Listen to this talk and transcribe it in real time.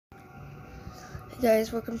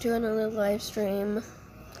Guys, welcome to another live stream.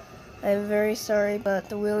 I'm very sorry, but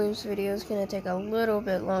the Williams video is going to take a little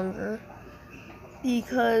bit longer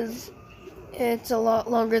because it's a lot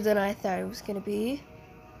longer than I thought it was going to be.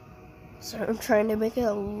 So I'm trying to make it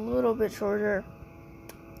a little bit shorter,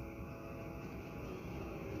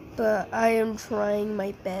 but I am trying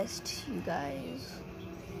my best, you guys.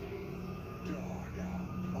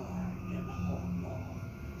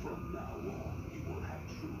 From now on, you will have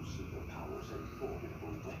true superpowers and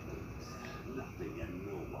formidable weapons. Nothing and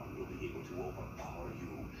no one will be able to overpower you.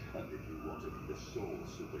 And if you want to be the sole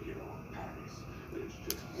superhero of Paris, there's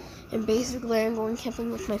just one. And basically, I'm going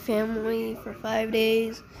camping with my family for 5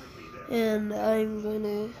 days, and I'm going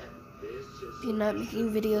to be not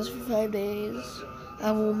making videos for 5 days.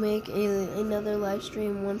 I will make another live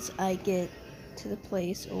stream once I get to the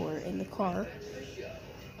place or in the car,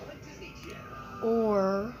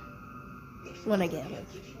 or when I get home.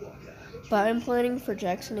 But I'm planning for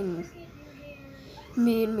Jackson and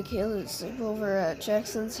me and Michaela to sleep over at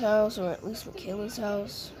Jackson's house, or at least Michaela's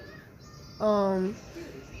house, once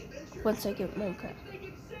I get Minecraft,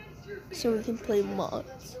 so we can play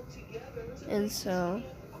mods. And so,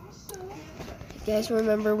 you guys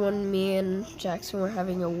remember when me and Jackson were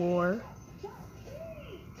having a war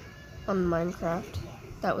on Minecraft?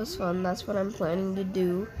 That was fun. That's what I'm planning to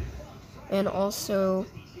do. And also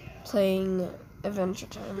playing Adventure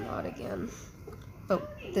Time mod again, but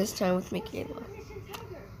this time with Michaela.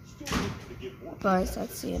 Guys,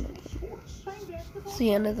 that's the end of it. It's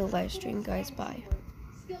the end of the live stream, guys. Bye.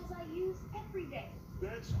 Skills I use every day.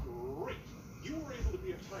 That's great. You were able to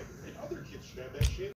be a tiger, and other kids should have that chance.